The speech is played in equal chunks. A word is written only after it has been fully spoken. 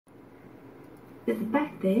At the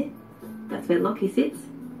back there, that's where Lockie sits.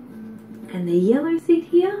 And the yellow seat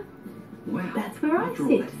here, Wow. that's where I After all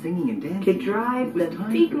sit. that singing and dancing, To drive it was the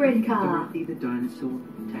time big for red car. Dorothy the dinosaur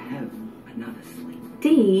to have another sleep.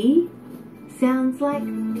 D sounds like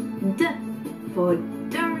D for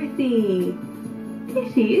Dorothy. There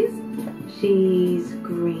she is. She's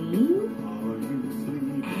green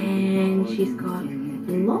and she's got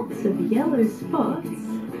lots of yellow spots.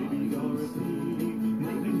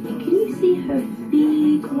 And can you see her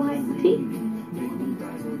big white teeth?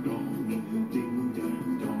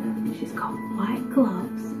 She's got white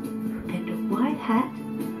gloves and a white hat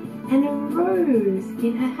and a rose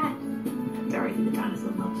in her hat. Dorothy the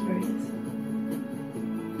dinosaur loves roses.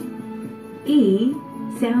 E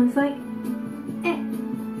sounds like E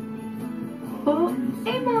for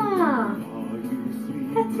Emma.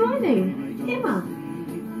 That's my name, Emma.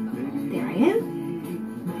 There I am.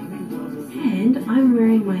 And I'm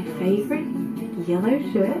wearing my favourite yellow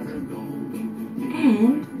shirt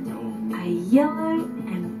and a yellow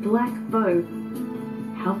and black bow.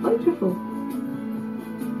 How beautiful.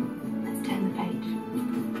 Let's turn the page.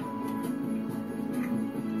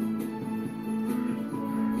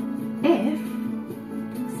 F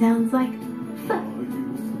sounds like F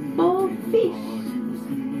for fish.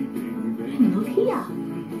 And look here,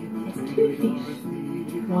 there's two fish.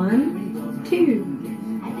 1, 2,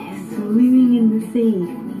 and they're swimming in the sea.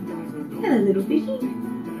 Hello, little fishy.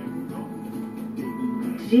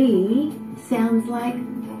 G sounds like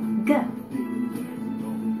G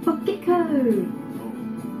for gecko.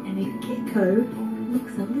 And a gecko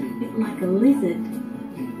looks a little bit like a lizard.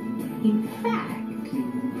 In fact,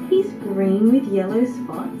 he's green with yellow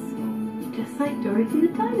spots, just like Dorothy the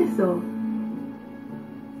dinosaur.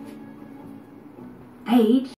 H